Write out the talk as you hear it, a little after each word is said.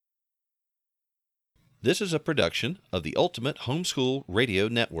This is a production of the Ultimate Homeschool Radio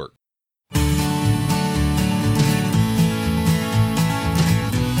Network.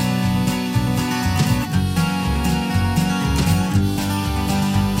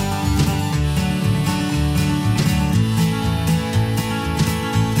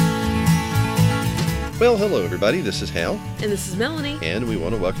 Well, hello everybody, this is Hal. And this is Melanie. And we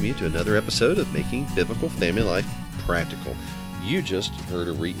want to welcome you to another episode of Making Biblical Family Life Practical. You just heard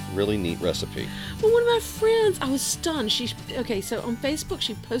a really neat recipe. Well, one of my friends, I was stunned. So on Facebook,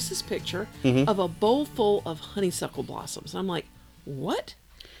 she posts this picture of a bowl full of honeysuckle blossoms. I'm like, what?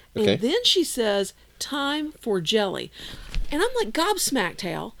 Okay. And then she says, time for jelly. And I'm like gobsmacked,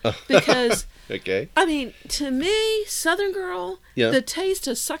 Hal, because... Okay. I mean, to me, Southern girl, Yeah. the taste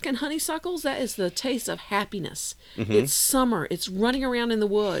of sucking honeysuckles, that is the taste of happiness. It's summer. It's running around in the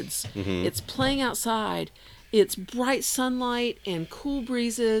woods. It's playing outside. It's bright sunlight and cool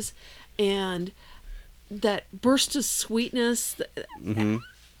breezes and that burst of sweetness.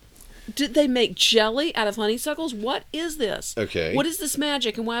 Did they make jelly out of honeysuckles? What is this? Okay. What is this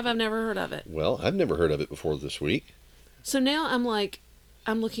magic, and why have I never heard of it? Well, I've never heard of it before this week. So now I'm like,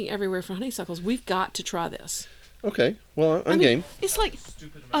 I'm looking everywhere for honeysuckles. We've got to try this. Okay. Well, I'm I mean, game. It's like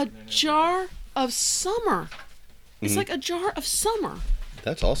a jar of summer. It's like a jar of summer.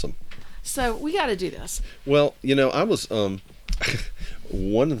 That's awesome. So we got to do this. Well, you know, I was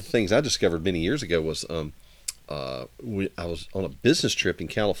one of the things I discovered many years ago was I was on a business trip in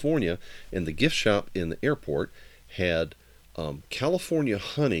California, and the gift shop in the airport had California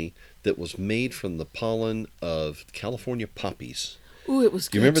honey that was made from the pollen of California poppies. Ooh, it was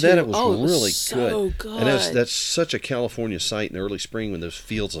good. You remember too. that? It was really really so good. And that's such a California sight in the early spring when those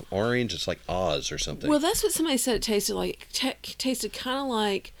fields of orange, it's like Oz or something. Well, that's what somebody said it tasted like. Tasted kind of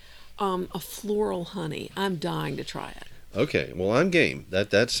like a floral honey. I'm dying to try it. Okay, well, I'm game.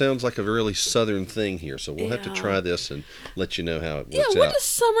 That sounds like a really southern thing here, so we'll have to try this and let you know how it works out. Yeah, what does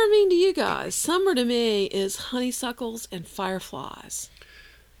summer mean to you guys? Summer to me is honeysuckles and fireflies.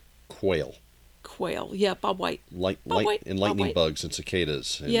 Quail. Yeah, Bob White. Lightning bugs and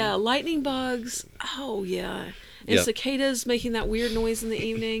cicadas. And, yeah, lightning bugs. Oh, yeah. And cicadas making that weird noise in the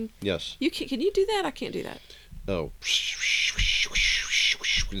evening. Yes. Can you do that? I can't do that. Oh.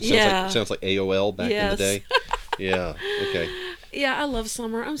 It sounds like AOL back in the day. Yeah, okay. Yeah, I love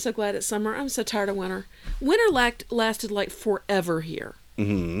summer. I'm so glad it's summer. I'm so tired of winter. Winter lasted like forever here.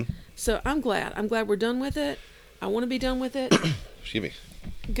 So I'm glad. I'm glad we're done with it. I want to be done with it. Excuse me.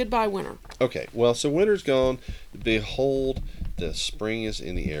 Goodbye, winter. Okay, well, so winter's gone. Behold, the spring is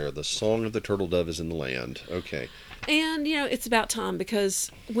in the air. The song of the turtle dove is in the land. Okay. And, it's about time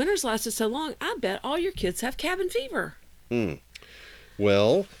because winter's lasted so long, I bet all your kids have cabin fever.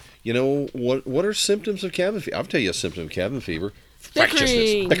 Well, what are symptoms of cabin fever? I'll tell you a symptom of cabin fever.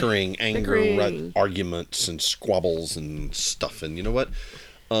 Fractiousness, bickering, anger, arguments, and squabbles and stuff. And you know what?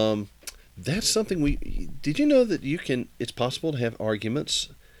 That's something did you know that it's possible to have arguments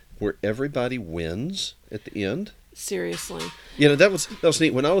where everybody wins at the end? Seriously. That was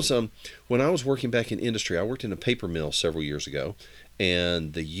neat. When I was working back in industry, I worked in a paper mill several years ago,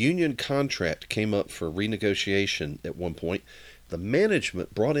 and the union contract came up for renegotiation at one point. The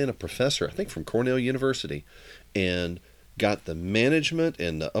management brought in a professor, I think from Cornell University, and got the management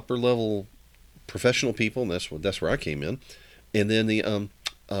and the upper level professional people, and that's where I came in, and then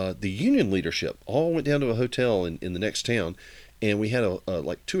the union leadership all went down to a hotel in the next town, and we had a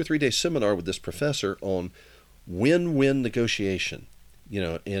like 2 or 3 day seminar with this professor on win-win negotiation,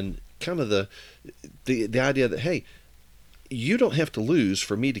 and kind of the idea that, hey, you don't have to lose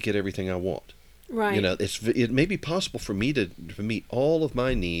for me to get everything I want. Right. It may be possible for me to meet all of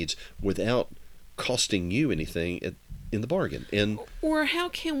my needs without costing you anything in the bargain. Or how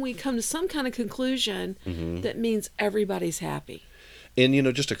can we come to some kind of conclusion that means everybody's happy? And,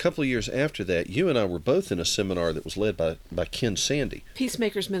 just a couple of years after that, you and I were both in a seminar that was led by Ken Sandy.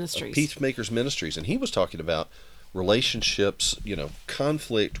 Peacemakers Ministries. Peacemakers Ministries. And he was talking about relationships,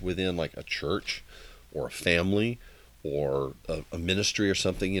 conflict within like a church or a family or a ministry or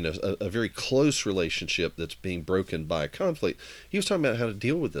something, a very close relationship that's being broken by a conflict. He was talking about how to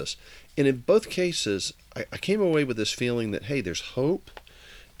deal with this. And in both cases, I came away with this feeling that, hey, there's hope,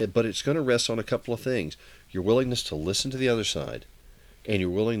 but it's going to rest on a couple of things. Your willingness to listen to the other side, and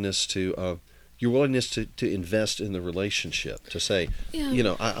your willingness to invest in the relationship, to say,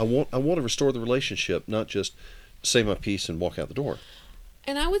 I want to restore the relationship, not just say my piece and walk out the door.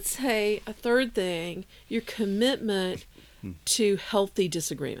 And I would say a third thing, your commitment to healthy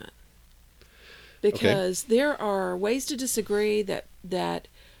disagreement. Because there are ways to disagree that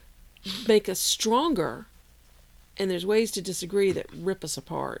make us stronger, and there's ways to disagree that rip us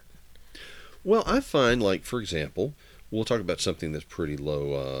apart. Well, I find, like, for example, we'll talk about something that's pretty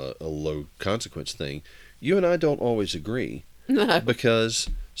low, a low consequence thing. You and I don't always agree No. because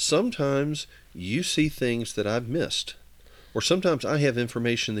sometimes you see things that I've missed, or sometimes I have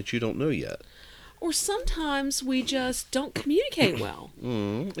information that you don't know yet. Or sometimes we just don't communicate well.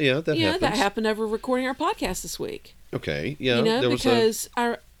 Yeah, that happens. That happened over recording our podcast this week. Okay, yeah. You know, there because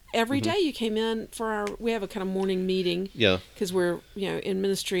every day you came in for we have a kind of morning meeting. Yeah. Because we're, in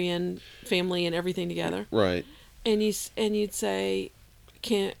ministry and family and everything together. Right. And you'd say,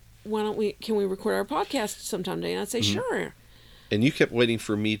 can we record our podcast sometime today? And I'd say, sure. And you kept waiting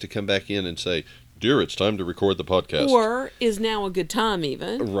for me to come back in and say, "Dear, it's time to record the podcast." Or is now a good time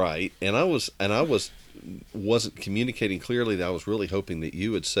even? Right. And I wasn't communicating clearly that I was really hoping that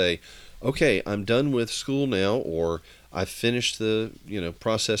you would say, "Okay, I'm done with school now," or "I finished the,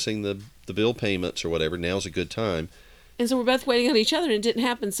 processing the bill payments or whatever. Now's a good time." And so we're both waiting on each other and it didn't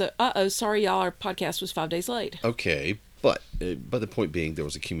happen. So, sorry y'all, our podcast was 5 days late. Okay. But the point being, there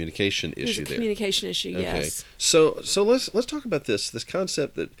was a communication issue there. There's a communication issue, Okay. yes. So let's talk about this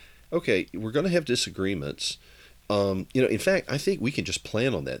concept that, okay, we're going to have disagreements. In fact, I think we can just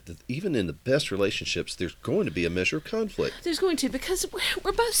plan on that even in the best relationships, there's going to be a measure of conflict. There's going to, because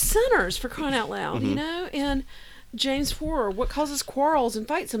we're both sinners, for crying out loud, And James 4, what causes quarrels and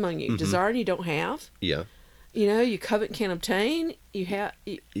fights among you? Desire and you don't have. Yeah. You covet and can't obtain. You have.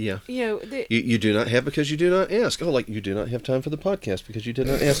 Yeah. You You do not have because you do not ask. Oh, like you do not have time for the podcast because you did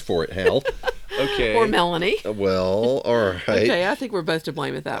not ask for it, Hal. Okay. Or Melanie. Well, all right. Okay, I think we're both to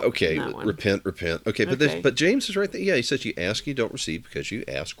blame at that. Okay, that one. repent. Okay, but James is right there. Yeah, he says you ask, you don't receive because you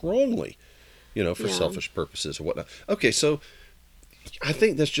ask wrongly, for selfish purposes or whatnot. Okay, so I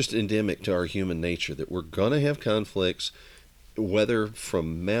think that's just endemic to our human nature that we're going to have conflicts, whether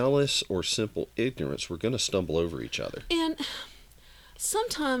from malice or simple ignorance. We're going to stumble over each other. And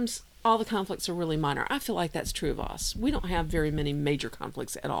sometimes all the conflicts are really minor. I feel like that's true of us. We don't have very many major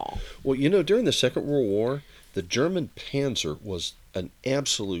conflicts at all. Well, during the Second World War, the German Panzer was an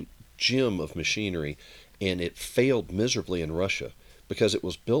absolute gem of machinery, and it failed miserably in Russia because it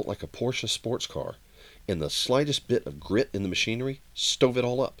was built like a Porsche sports car, and the slightest bit of grit in the machinery stove it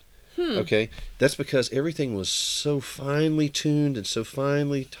all up. Okay, that's because everything was so finely tuned and so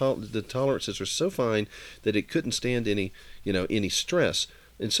finely the tolerances were so fine that it couldn't stand any stress.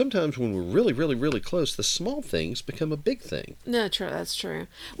 And sometimes when we're really, really, really close, the small things become a big thing. No, true. That's true.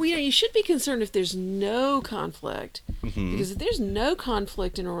 Well, you should be concerned if there's no conflict, because if there's no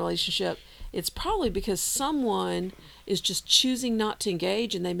conflict in a relationship, it's probably because someone is just choosing not to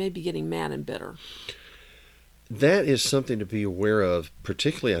engage, and they may be getting mad and bitter. That is something to be aware of,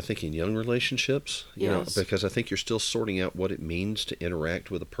 particularly, I think, in young relationships. Yes. Because I think you're still sorting out what it means to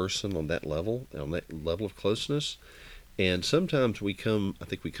interact with a person on that level of closeness. And sometimes we come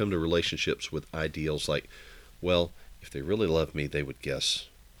to relationships with ideals like, well, if they really love me, they would guess,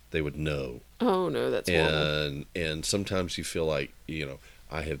 they would know. Oh no, that's horrible. And sometimes you feel like,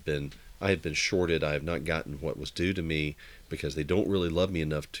 I have been shorted. I have not gotten what was due to me because they don't really love me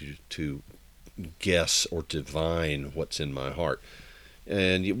enough to guess or divine what's in my heart.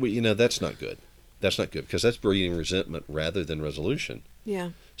 And that's not good. That's not good because that's breeding resentment rather than resolution.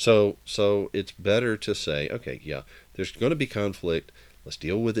 Yeah. So it's better to say, okay, yeah, there's going to be conflict. Let's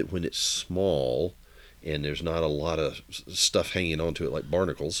deal with it when it's small and there's not a lot of stuff hanging onto it like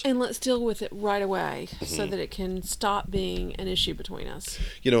barnacles. And let's deal with it right away so that it can stop being an issue between us.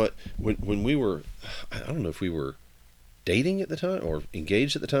 You know what? When we were, I don't know if we were dating at the time or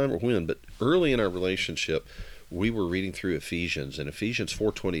engaged at the time or when, but early in our relationship, we were reading through Ephesians, and Ephesians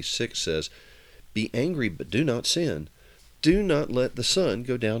 4:26 says, "Be angry, but do not sin. Do not let the sun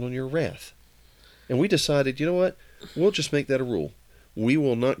go down on your wrath." And we decided, you know what? We'll just make that a rule. We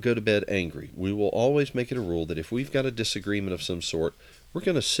will not go to bed angry. We will always make it a rule that if we've got a disagreement of some sort, we're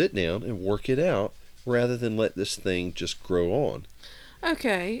going to sit down and work it out rather than let this thing just grow on.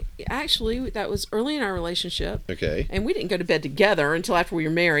 Okay. Actually, that was early in our relationship. Okay. And we didn't go to bed together until after we were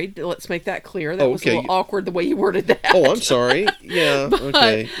married. Let's make that clear. That was a okay. little awkward the way you worded that. Oh, I'm sorry. Yeah.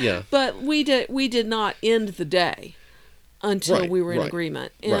 Okay. Yeah. But we did not end the day until we were in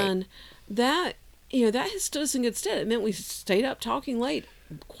agreement. And that has stood us in good stead. It meant we stayed up talking late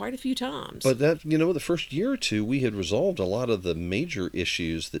quite a few times. But that, the first year or two, we had resolved a lot of the major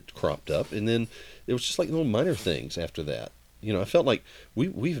issues that cropped up, and then it was just like little minor things after that. I felt like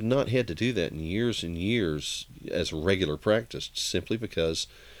we've not had to do that in years and years as a regular practice, simply because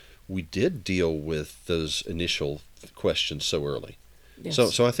we did deal with those initial questions so early. Yes.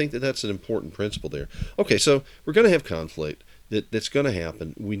 So I think that's an important principle there. Okay, so we're going to have conflict. That's going to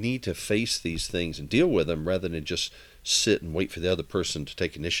happen. We need to face these things and deal with them rather than just sit and wait for the other person to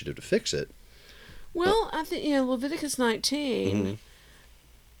take initiative to fix it. Well, I think Leviticus 19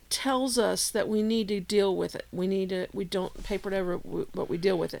 tells us that we need to deal with it. We don't paper it over, but we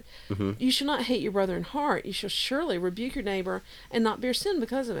deal with it. You shall not hate your brother in heart. You shall surely rebuke your neighbor and not bear sin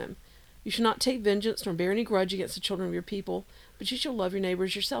because of him. You shall not take vengeance nor bear any grudge against the children of your people, but you shall love your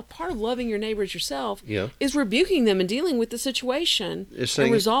neighbors yourself. Part of loving your neighbors yourself is rebuking them and dealing with the situation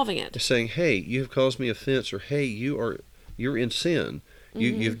and resolving it. It's saying, hey, you have caused me offense, or hey, you're in sin.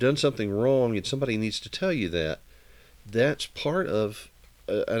 You've done something wrong, and somebody needs to tell you that. That's part of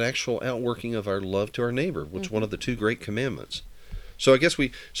an actual outworking of our love to our neighbor, which is one of the 2 great commandments. So I guess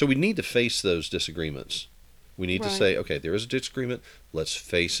we need to face those disagreements. We need to say, okay, there is a disagreement. Let's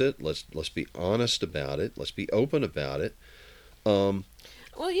face it. Let's be honest about it. Let's be open about it. Well,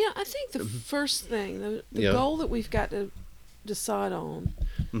 I think the first thing, the goal that we've got to decide on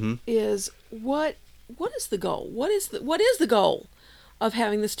is what is the goal? What is the goal of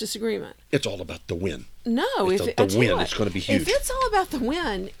having this disagreement? It's all about the win. No, it's going to be huge. If it's all about the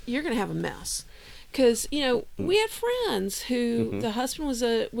win, you're going to have a mess. Because we had friends who the husband was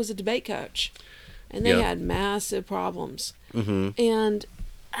a debate coach, and they had massive problems. And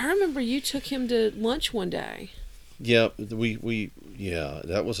I remember you took him to lunch one day. Yeah, that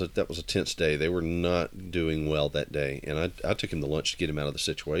was a tense day. They were not doing well that day, and I took him to lunch to get him out of the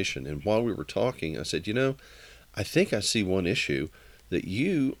situation. And while we were talking, I said, I think I see one issue, that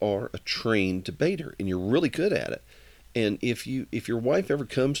you are a trained debater and you're really good at it. And if your wife ever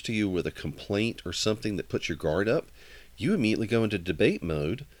comes to you with a complaint or something that puts your guard up, you immediately go into debate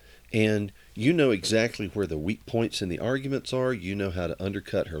mode, and you know exactly where the weak points in the arguments are. You know how to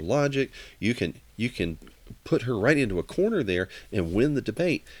undercut her logic. You can put her right into a corner there and win the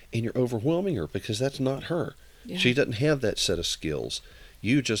debate, and you're overwhelming her because that's not her. Yeah. She doesn't have that set of skills.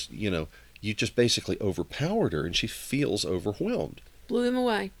 You just basically overpowered her, and she feels overwhelmed. Blew him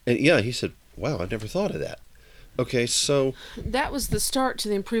away. And he said, wow, I never thought of that. Okay, so that was the start to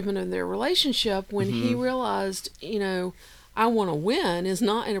the improvement in their relationship when he realized, I want to win is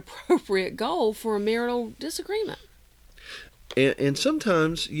not an appropriate goal for a marital disagreement. And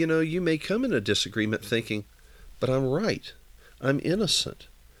sometimes, you may come in a disagreement thinking, but I'm right. I'm innocent.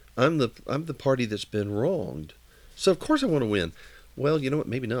 I'm the party that's been wronged. So of course I want to win. Well, you know what?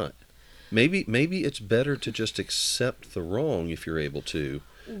 Maybe not. Maybe it's better to just accept the wrong if you're able to,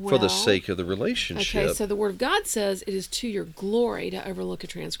 for the sake of the relationship. Okay, so the Word of God says it is to your glory to overlook a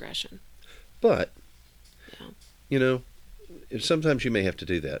transgression. But, sometimes you may have to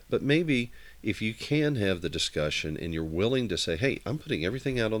do that. But maybe if you can have the discussion and you're willing to say, hey, I'm putting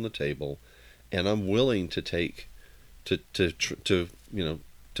everything out on the table, and I'm willing to take, to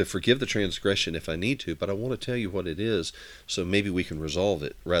forgive the transgression if I need to, but I want to tell you what it is, so maybe we can resolve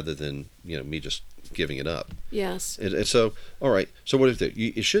it rather than me just giving it up. Yes. And so, all right. So what if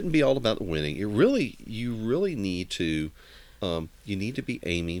it shouldn't be all about the winning? You really need to be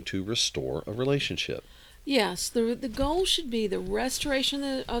aiming to restore a relationship. Yes, the goal should be the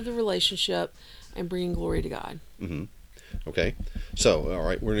restoration of the relationship and bringing glory to God. Mm-hmm. Okay. So, all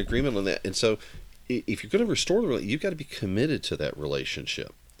right, we're in agreement on that. And so, if you're going to restore the relationship, you've got to be committed to that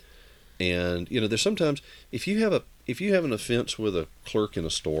relationship. And there's sometimes if you have an offense with a clerk in a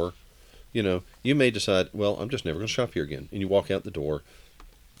store, you may decide, well, I'm just never going to shop here again, and you walk out the door.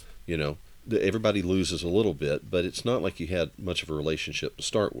 Everybody loses a little bit, but it's not like you had much of a relationship to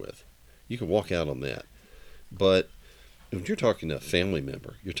start with. You can walk out on that. But when you're talking to a family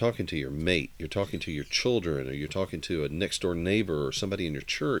member, you're talking to your mate, you're talking to your children, or you're talking to a next door neighbor or somebody in your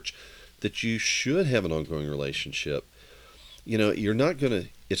church that you should have an ongoing relationship,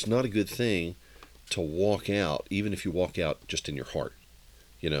 it's not a good thing to walk out, even if you walk out just in your heart.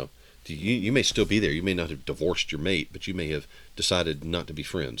 You may still be there. You may not have divorced your mate, but you may have decided not to be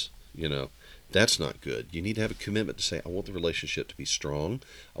friends. That's not good. You need to have a commitment to say, I want the relationship to be strong.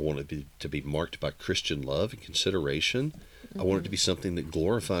 I want it to be marked by Christian love and consideration. Mm-hmm. I want it to be something that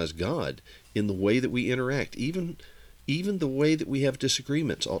glorifies God in the way that we interact. Even the way that we have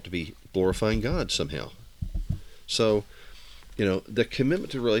disagreements ought to be glorifying God somehow. So, the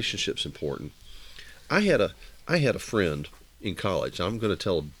commitment to relationships is important. I had a friend in college. I'm going to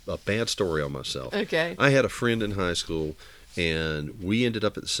tell a bad story on myself. Okay. I had a friend in high school, and we ended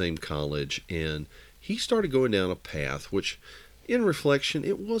up at the same college, and he started going down a path which, in reflection,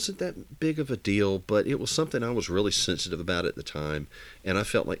 it wasn't that big of a deal, but it was something I was really sensitive about at the time, and I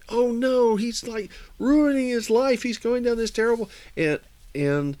felt like, oh no, he's like ruining his life, he's going down this terrible,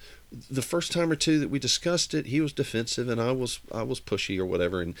 and the first time or two that we discussed it, he was defensive, and I was pushy or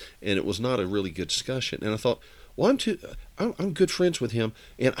whatever, and it was not a really good discussion, and I thought, well, I'm good friends with him,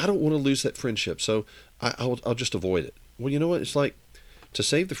 and I don't want to lose that friendship, so I'll just avoid it. Well, you know what? It's like to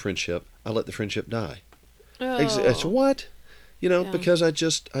save the friendship, I let the friendship die. It's Oh, what? yeah. Because I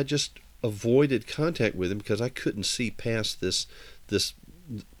just avoided contact with him because I couldn't see past this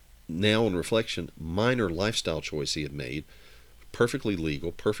now in reflection minor lifestyle choice he had made. Perfectly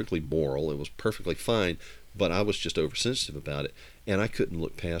legal, perfectly moral. It was perfectly fine, but I was just oversensitive about it, and I couldn't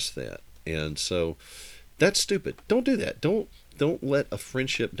look past that. And so that's stupid. Don't do that. Don't let a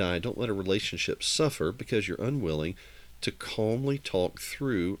friendship die. Don't let a relationship suffer because you're unwilling to calmly talk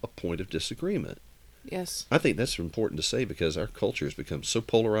through a point of disagreement. Yes. I think that's important to say because our culture has become so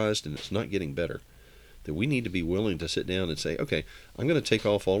polarized and it's not getting better that we need to be willing to sit down and say, okay, I'm going to take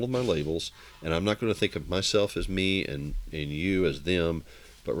off all of my labels and I'm not going to think of myself as me and you as them,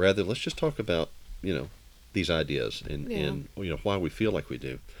 but rather let's just talk about, these ideas and why we feel like we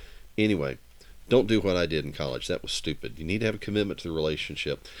do. Anyway, don't do what I did in college. That was stupid. You need to have a commitment to the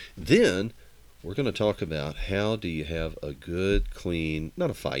relationship. Then we're going to talk about how do you have a good, clean, not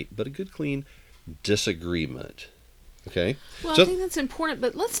a fight, but a good, clean disagreement. Okay? Well, So, I think that's important,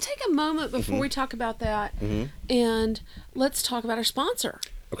 but let's take a moment before we talk about that, and let's talk about our sponsor.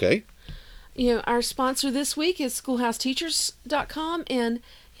 okay. Our sponsor this week is schoolhouseteachers.com, and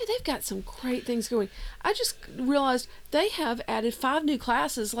they've got some great things going. I just realized they have added 5 new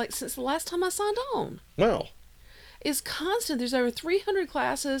classes since the last time I signed on. Wow. It's constant. There's over 300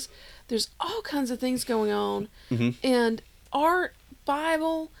 classes. There's all kinds of things going on, and art,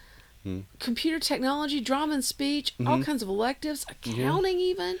 Bible, computer technology, drama and speech, all kinds of electives, accounting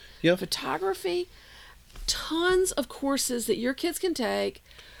even, Yeah. photography, tons of courses that your kids can take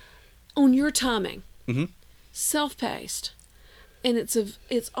on your timing, self-paced, and it's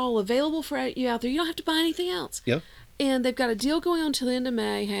all available for you out there. You don't have to buy anything else. Yeah. And they've got a deal going on till the end of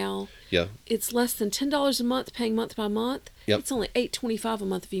May, Hal. Yeah. It's less than $10 a month, paying month by month. Yep. It's only $8.25 a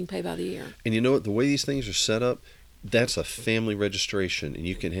month if you can pay by the year. And you know what? The way these things are set up, that's a family registration, and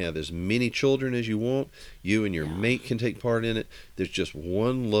you can have as many children as you want. You and your mate can take part in it. There's just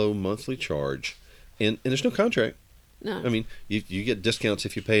one low monthly charge, and there's no contract. No. I mean, you get discounts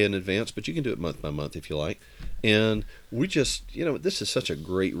if you pay in advance, but you can do it month by month if you like. And we just, this is such a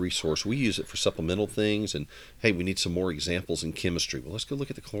great resource. We use it for supplemental things, and hey, we need some more examples in chemistry. Well, let's go look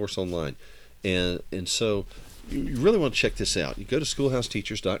at the course online. And so you really want to check this out. You go to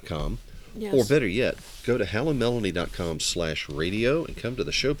schoolhouseteachers.com. Yes. Or better yet, go to hallandmelanie.com/radio and come to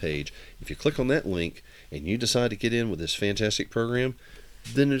the show page. If you click on that link and you decide to get in with this fantastic program,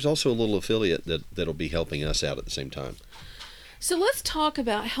 then there's also a little affiliate that'll be helping us out at the same time. So let's talk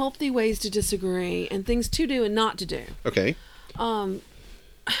about healthy ways to disagree and things to do and not to do. Okay. One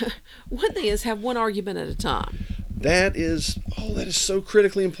thing is have one argument at a time. That is so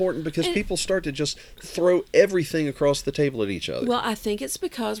critically important because people start to just throw everything across the table at each other. Well, I think it's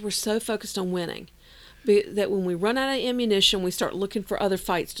because we're so focused on winning that when we run out of ammunition, we start looking for other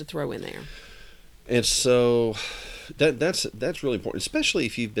fights to throw in there. And so that's really important, especially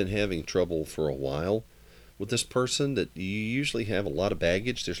if you've been having trouble for a while with this person, that you usually have a lot of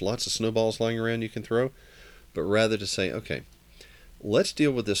baggage. There's lots of snowballs lying around you can throw. But rather to say, okay, let's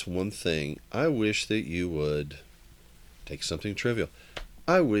deal with this one thing. I wish that you would take something trivial.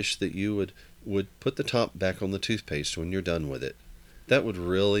 I wish that you would put the top back on the toothpaste when you're done with it. That would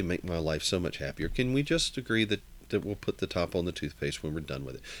really make my life so much happier. Can we just agree that we'll put the top on the toothpaste when we're done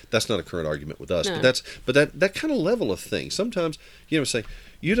with it? That's not a current argument with us, No. but that kind of level of thing. Sometimes, say,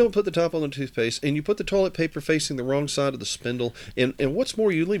 you don't put the top on the toothpaste and you put the toilet paper facing the wrong side of the spindle, and what's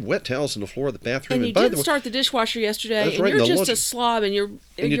more, you leave wet towels on the floor of the bathroom. And you didn't start the dishwasher yesterday, That's and right, you're and the just a laundry- slob, and you're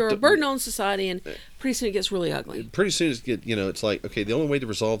you a d- burden on society, and pretty soon it gets really ugly. Pretty soon it's like, okay, the only way to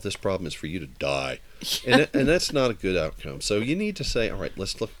resolve this problem is for you to die. And that's not a good outcome. So you need to say, all right,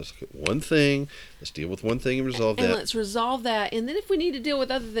 let's look at one thing, let's deal with one thing and resolve And that. let's resolve that, and then if we need to deal with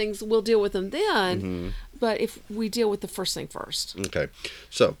other things, we'll deal with them then. But if we deal with the first thing first. Okay.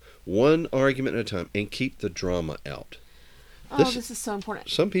 So one argument at a time, and keep the drama out. This is so important.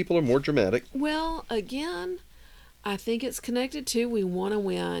 Some people are more dramatic. Well, again, I think it's connected to we want to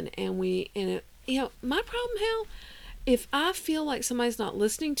win, and my problem, Hal, if I feel like somebody's not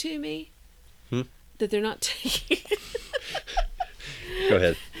listening to me, that they're not taking. Go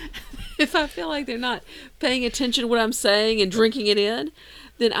ahead. If I feel like they're not paying attention to what I'm saying and drinking it in,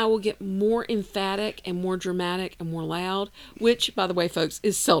 then I will get more emphatic and more dramatic and more loud, which, by the way, folks,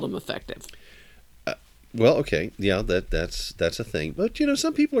 is seldom effective. Well, okay, yeah, that's a thing. But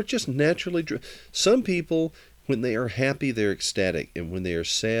some people are just naturally. Some people, when they are happy, they're ecstatic, and when they are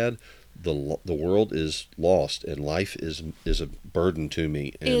sad, the world is lost, and life is a burden to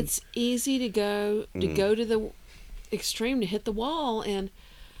me. And it's easy to go to the extreme, to hit the wall, and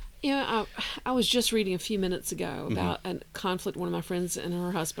I was just reading a few minutes ago about a conflict one of my friends and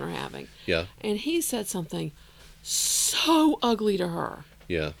her husband are having. Yeah. And he said something so ugly to her.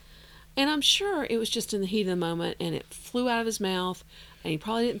 Yeah. And I'm sure it was just in the heat of the moment and it flew out of his mouth and he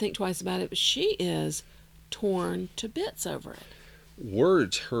probably didn't think twice about it, but she is torn to bits over it.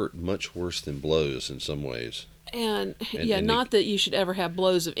 Words hurt much worse than blows in some ways. And not that you should ever have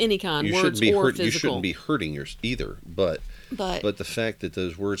blows of any kind, you words shouldn't be or hurt, physical. You shouldn't be hurting yours either, but But the fact that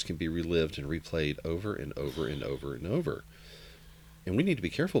those words can be relived and replayed over and over and over and over. And we need to be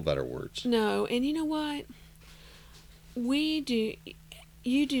careful about our words. No, and you know what?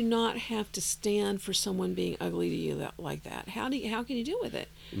 You do not have to stand for someone being ugly to you like that. How can you deal with it?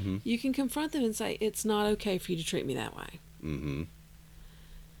 Mm-hmm. You can confront them and say, it's not okay for you to treat me that way. Mm-hmm.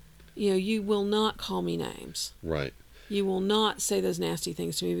 You will not call me names. Right. You will not say those nasty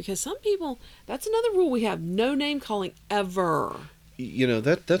things to me, because some people, that's another rule we have, no name calling ever.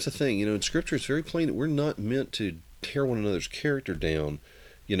 That's a thing. In Scripture it's very plain that we're not meant to tear one another's character down,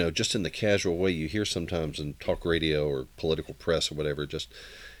 just in the casual way you hear sometimes in talk radio or political press or whatever. Just,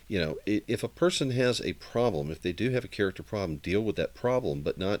 if a person has a problem, if they do have a character problem, deal with that problem,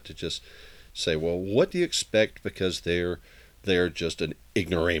 but not to just say, well, what do you expect because they're just an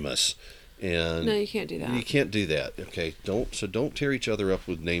ignoramus. And no, you can't do that. You can't do that. Okay, don't tear each other up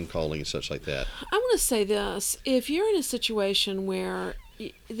with name calling and such like that. I want to say this: if you're in a situation where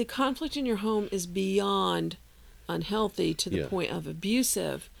the conflict in your home is beyond unhealthy to the point of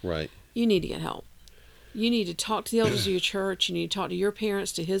abusive, right? You need to get help. You need to talk to the elders of your church. You need to talk to your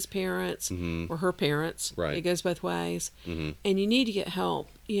parents, to his parents, or her parents. Right. It goes both ways. Mm-hmm. And you need to get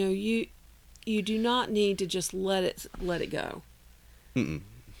help. You do not need to just let it go. Mm-mm.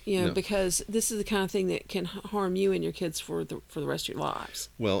 No. Because this is the kind of thing that can harm you and your kids for the rest of your lives.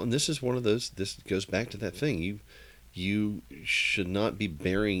 Well, and this is one of those. This goes back to that thing. You should not be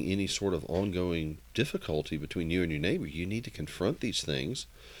bearing any sort of ongoing difficulty between you and your neighbor. You need to confront these things.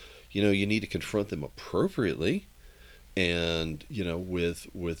 You need to confront them appropriately, and with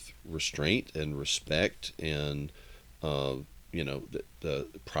restraint and respect and the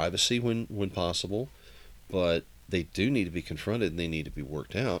privacy when possible. But they do need to be confronted and they need to be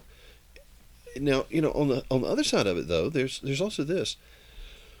worked out. Now, on the other side of it, though, there's also this: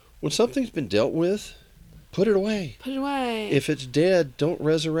 when something's been dealt with, put it away. Put it away. If it's dead, don't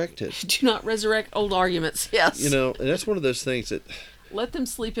resurrect it. Do not resurrect old arguments. Yes. And that's one of those things that. Let them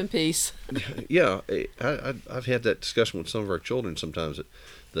sleep in peace. Yeah, I've had that discussion with some of our children sometimes.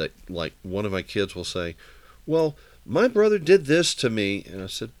 That like one of my kids will say, "Well, my brother did this to me," and I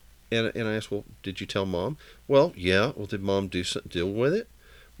said, and I asked, "Well, did you tell Mom?" "Well, yeah." "Well, did Mom deal with it?"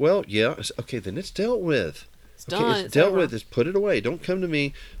 "Well, yeah." I said, "Okay, then it's dealt with. It's done. It's dealt with. It's put it away. Don't come to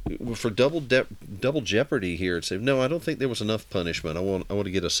me for double jeopardy here and say, no, I don't think there was enough punishment. I want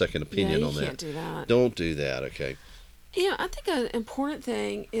to get a second opinion on that." You can't do that. Don't do that. Okay. I think an important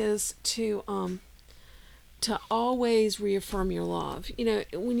thing is to always reaffirm your love.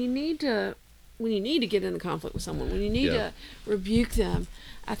 When you need to get into conflict with someone, when you need to rebuke them,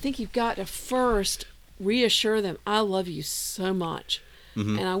 I think you've got to first reassure them, I love you so much.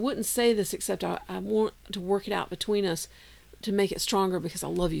 Mm-hmm. And I wouldn't say this except I want to work it out between us to make it stronger because I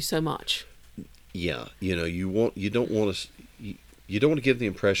love you so much. Yeah, you don't want to give the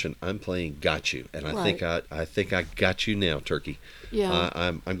impression I'm playing got you, and I think I got you now, turkey. Yeah.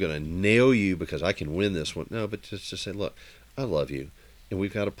 I'm going to nail you because I can win this one. No, but just to say, look, I love you, and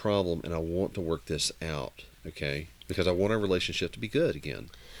we've got a problem, and I want to work this out, okay? Because I want our relationship to be good again.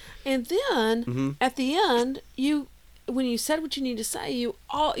 And then at the end, when you said what you need to say, you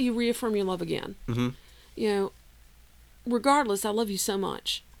reaffirm your love again. Mm-hmm. Regardless, I love you so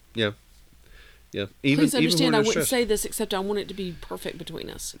much. Yeah. Yeah. Please understand, I wouldn't stressed. say this except I want it to be perfect between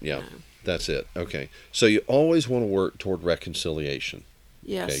us. Yeah. That's it. Okay. So you always want to work toward reconciliation.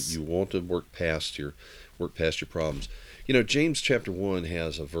 Yes. Okay. You want to work past your problems. James chapter 1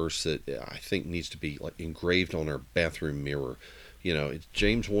 has a verse that I think needs to be like engraved on our bathroom mirror. It's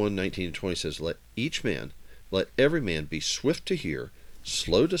James 1:19-20 says, Let every man be swift to hear,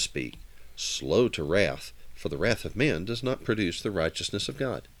 slow to speak, slow to wrath, for the wrath of man does not produce the righteousness of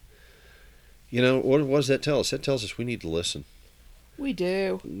God. What does that tell us? That tells us we need to listen. We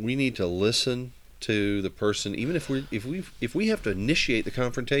do. We need to listen to the person, even if we have to initiate the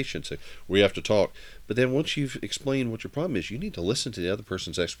confrontation. So we have to talk. But then once you've explained what your problem is, you need to listen to the other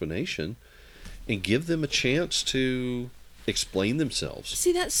person's explanation and give them a chance to explain themselves.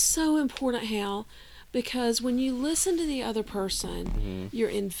 See, that's so important, Hal, because when you listen to the other person, you're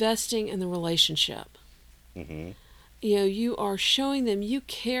investing in the relationship. Mm-hmm. You are showing them you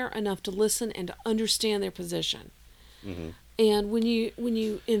care enough to listen and to understand their position. Mm-hmm. And when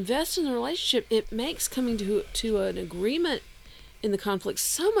you invest in the relationship, it makes coming to an agreement in the conflict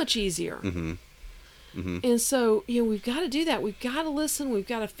so much easier. Mm-hmm. Mm-hmm. And so, we've got to do that. We've got to listen. We've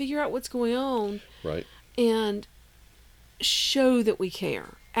got to figure out what's going on. Right. And show that we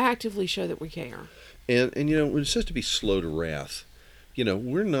care. Actively show that we care. And when it says to be slow to wrath,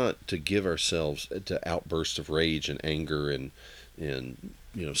 we're not to give ourselves to outbursts of rage and anger and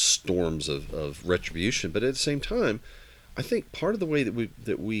storms of retribution. But at the same time, I think part of the way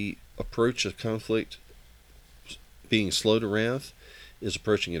that we approach a conflict, being slow to wrath, is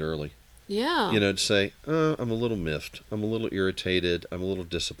approaching it early. Yeah. To say, I'm a little miffed, I'm a little irritated, I'm a little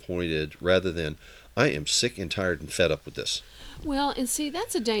disappointed, rather than I am sick and tired and fed up with this. Well, and see,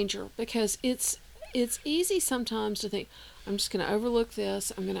 that's a danger, because it's easy sometimes to think, I'm just going to overlook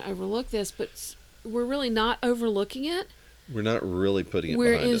this, but we're really not overlooking it. We're not really putting it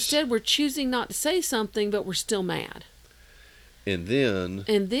behind us. Instead, we're choosing not to say something, but we're still mad. And then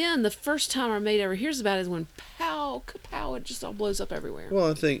the first time our mate ever hears about it is when pow, kapow, it just all blows up everywhere.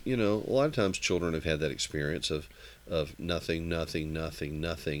 Well, I think, a lot of times children have had that experience of nothing, nothing, nothing,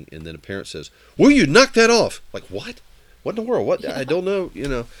 nothing. And then a parent says, will you knock that off? Like, what? What in the world? What? Yeah. I don't know.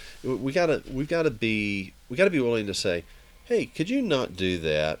 We gotta be willing to say, hey, could you not do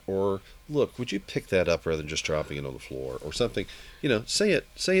that? Or look, would you pick that up rather than just dropping it on the floor or something? Say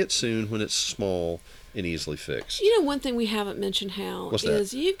it soon when it's small and easily fixed. One thing we haven't mentioned, Hal,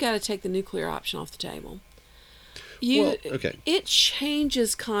 is you've got to take the nuclear option off the table. Okay. It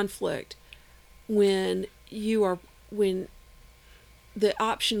changes conflict when the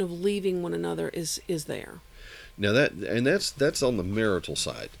option of leaving one another is there. Now that's on the marital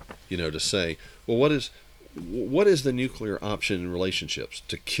side, to say, well, what is the nuclear option in relationships?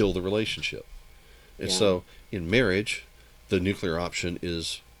 To kill the relationship. And so in marriage, the nuclear option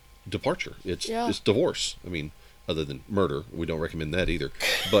is departure. It's divorce. I mean, other than murder, we don't recommend that either.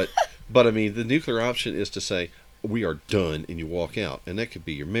 But I mean, the nuclear option is to say we are done, and you walk out. And that could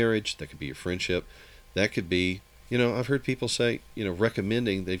be your marriage, that could be your friendship, that could be, I've heard people say,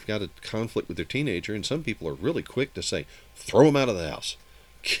 recommending they've got a conflict with their teenager, and some people are really quick to say, throw them out of the house,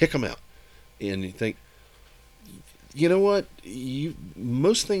 kick them out. And you think, you know what?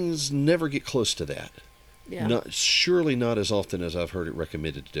 Most things never get close to that. Yeah. Surely not as often as I've heard it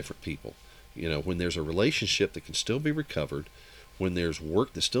recommended to different people. When there's a relationship that can still be recovered, when there's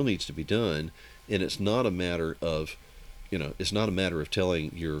work that still needs to be done, and it's not a matter of,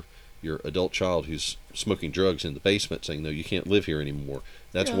 telling your adult child who's smoking drugs in the basement saying, no, you can't live here anymore.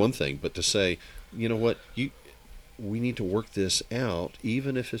 That's one thing. But to say, you know what, we need to work this out,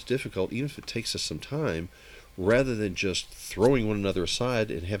 even if it's difficult, even if it takes us some time, rather than just throwing one another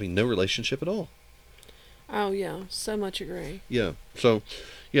aside and having no relationship at all. Oh yeah, so much agree. Yeah. So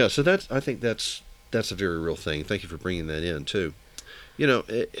I think that's a very real thing. Thank you for bringing that in too.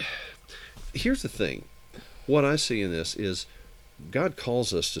 Here's the thing. What I see in this is God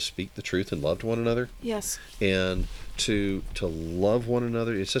calls us to speak the truth and love to one another. Yes. And to love one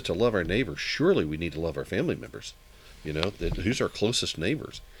another. It says to love our neighbors. Surely we need to love our family members. Who's our closest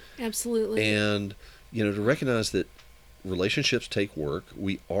neighbors? Absolutely. And to recognize that relationships take work.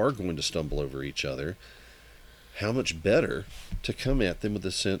 We are going to stumble over each other. How much better to come at them with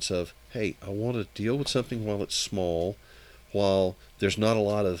the sense of, hey, I want to deal with something while it's small, while there's not a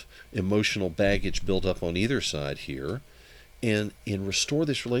lot of emotional baggage built up on either side here, and restore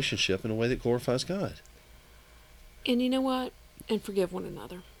this relationship in a way that glorifies God. And you know what? And forgive one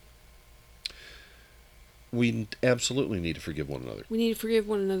another. We absolutely need to forgive one another. We need to forgive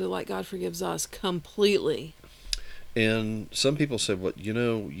one another like God forgives us completely. And some people say, well,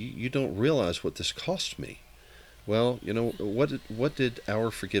 you don't realize what this cost me. Well, what did our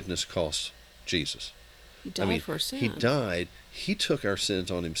forgiveness cost Jesus? He died for our sin. He died. He took our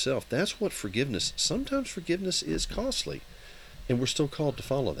sins on himself. That's what sometimes forgiveness is costly. And we're still called to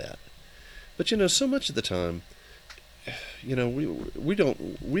follow that. But so much of the time, we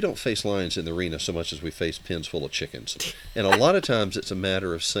don't face lions in the arena so much as we face pens full of chickens. And a lot of times it's a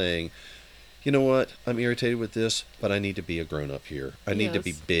matter of saying, you know what, I'm irritated with this, but I need to be a grown-up here. I need to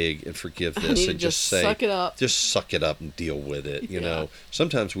be big and forgive this and just say, suck it up. Just suck it up and deal with it. You know,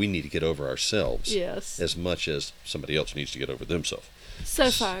 sometimes we need to get over ourselves as much as somebody else needs to get over themselves. So,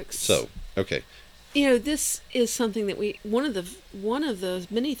 folks. Okay. This is something that one of the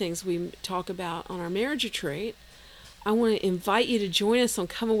many things we talk about on our marriage retreat. I want to invite you to join us on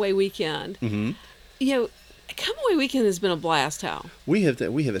Come Away Weekend. Mm-hmm. Come Away Weekend has been a blast, Hal. We have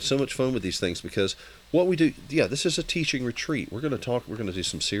had so much fun with these things because what we do, this is a teaching retreat. We're going to do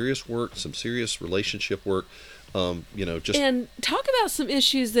some serious work, some serious relationship work, and talk about some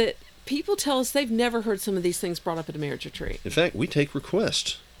issues that people tell us they've never heard some of these things brought up at a marriage retreat. In fact, we take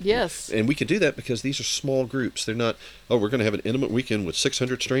requests. Yes. And we can do that because these are small groups. They're not, oh, we're going to have an intimate weekend with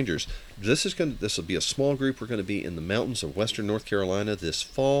 600 strangers. This will be a small group. We're going to be in the mountains of western North Carolina this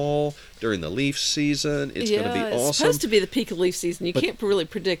fall during the leaf season. It's going to be awesome. It's supposed to be the peak of leaf season. You can't really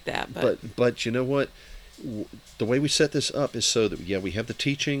predict that. But you know what? The way we set this up is so that, we have the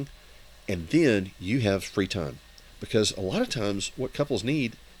teaching, and then you have free time. Because a lot of times what couples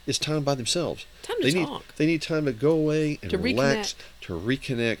need is time by themselves. Time to talk. They need time to go away and relax, reconnect. to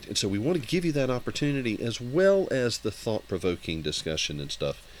reconnect. And so we want to give you that opportunity, as well as the thought-provoking discussion and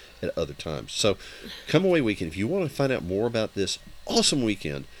stuff at other times. So come away weekend. If you want to find out more about this awesome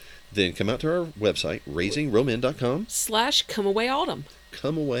weekend, then come out to our website, raisingrealmen.com/comeawayautumn.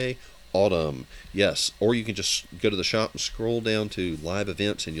 Come Away Autumn. Yes. Or you can just go to the shop and scroll down to live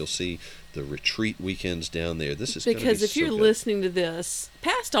events, and you'll see the retreat weekends down there. This is because if you're listening to this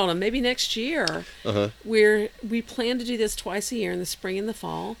past autumn, maybe next year, we plan to do this twice a year in the spring and the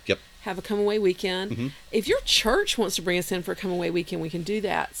fall. Yep. Have a come away weekend. Mm-hmm. If your church wants to bring us in for a come away weekend, we can do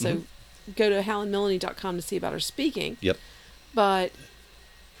that. So go to HalandMelanie.com to see about our speaking. Yep. But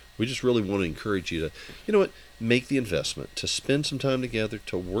we just really want to encourage you to, make the investment, to spend some time together,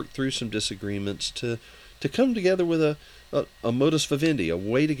 to work through some disagreements, to come together with a modus vivendi, a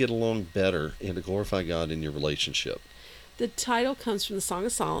way to get along better and to glorify God in your relationship. The title comes from the Song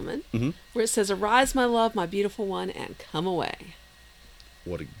of Solomon, where it says, "Arise, my love, my beautiful one, and come away."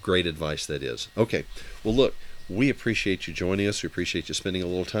 What a great advice that is. Okay, well, look, we appreciate you joining us. We appreciate you spending a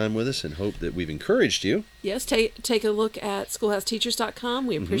little time with us and hope that we've encouraged you. Yes, take a look at schoolhouseteachers.com.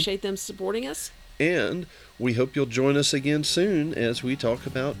 We appreciate them supporting us. And we hope you'll join us again soon as we talk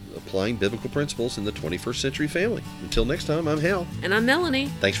about applying biblical principles in the 21st century family. Until next time, I'm Hal. And I'm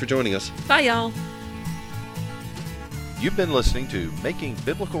Melanie. Thanks for joining us. Bye, y'all. You've been listening to Making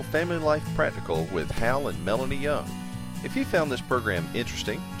Biblical Family Life Practical with Hal and Melanie Young. If you found this program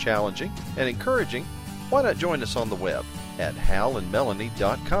interesting, challenging, and encouraging, why not join us on the web at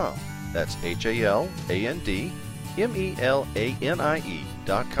halandmelanie.com. That's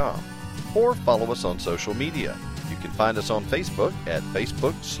HALANDMELANIE.com. Or follow us on social media. You can find us on Facebook at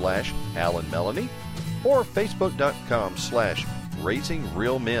Facebook/HalandMelanie or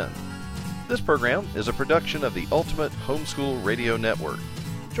Facebook.com/RaisingRealMen. This program is a production of the Ultimate Homeschool Radio Network.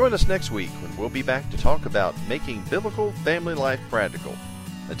 Join us next week when we'll be back to talk about making biblical family life practical.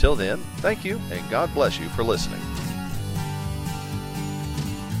 Until then, thank you and God bless you for listening.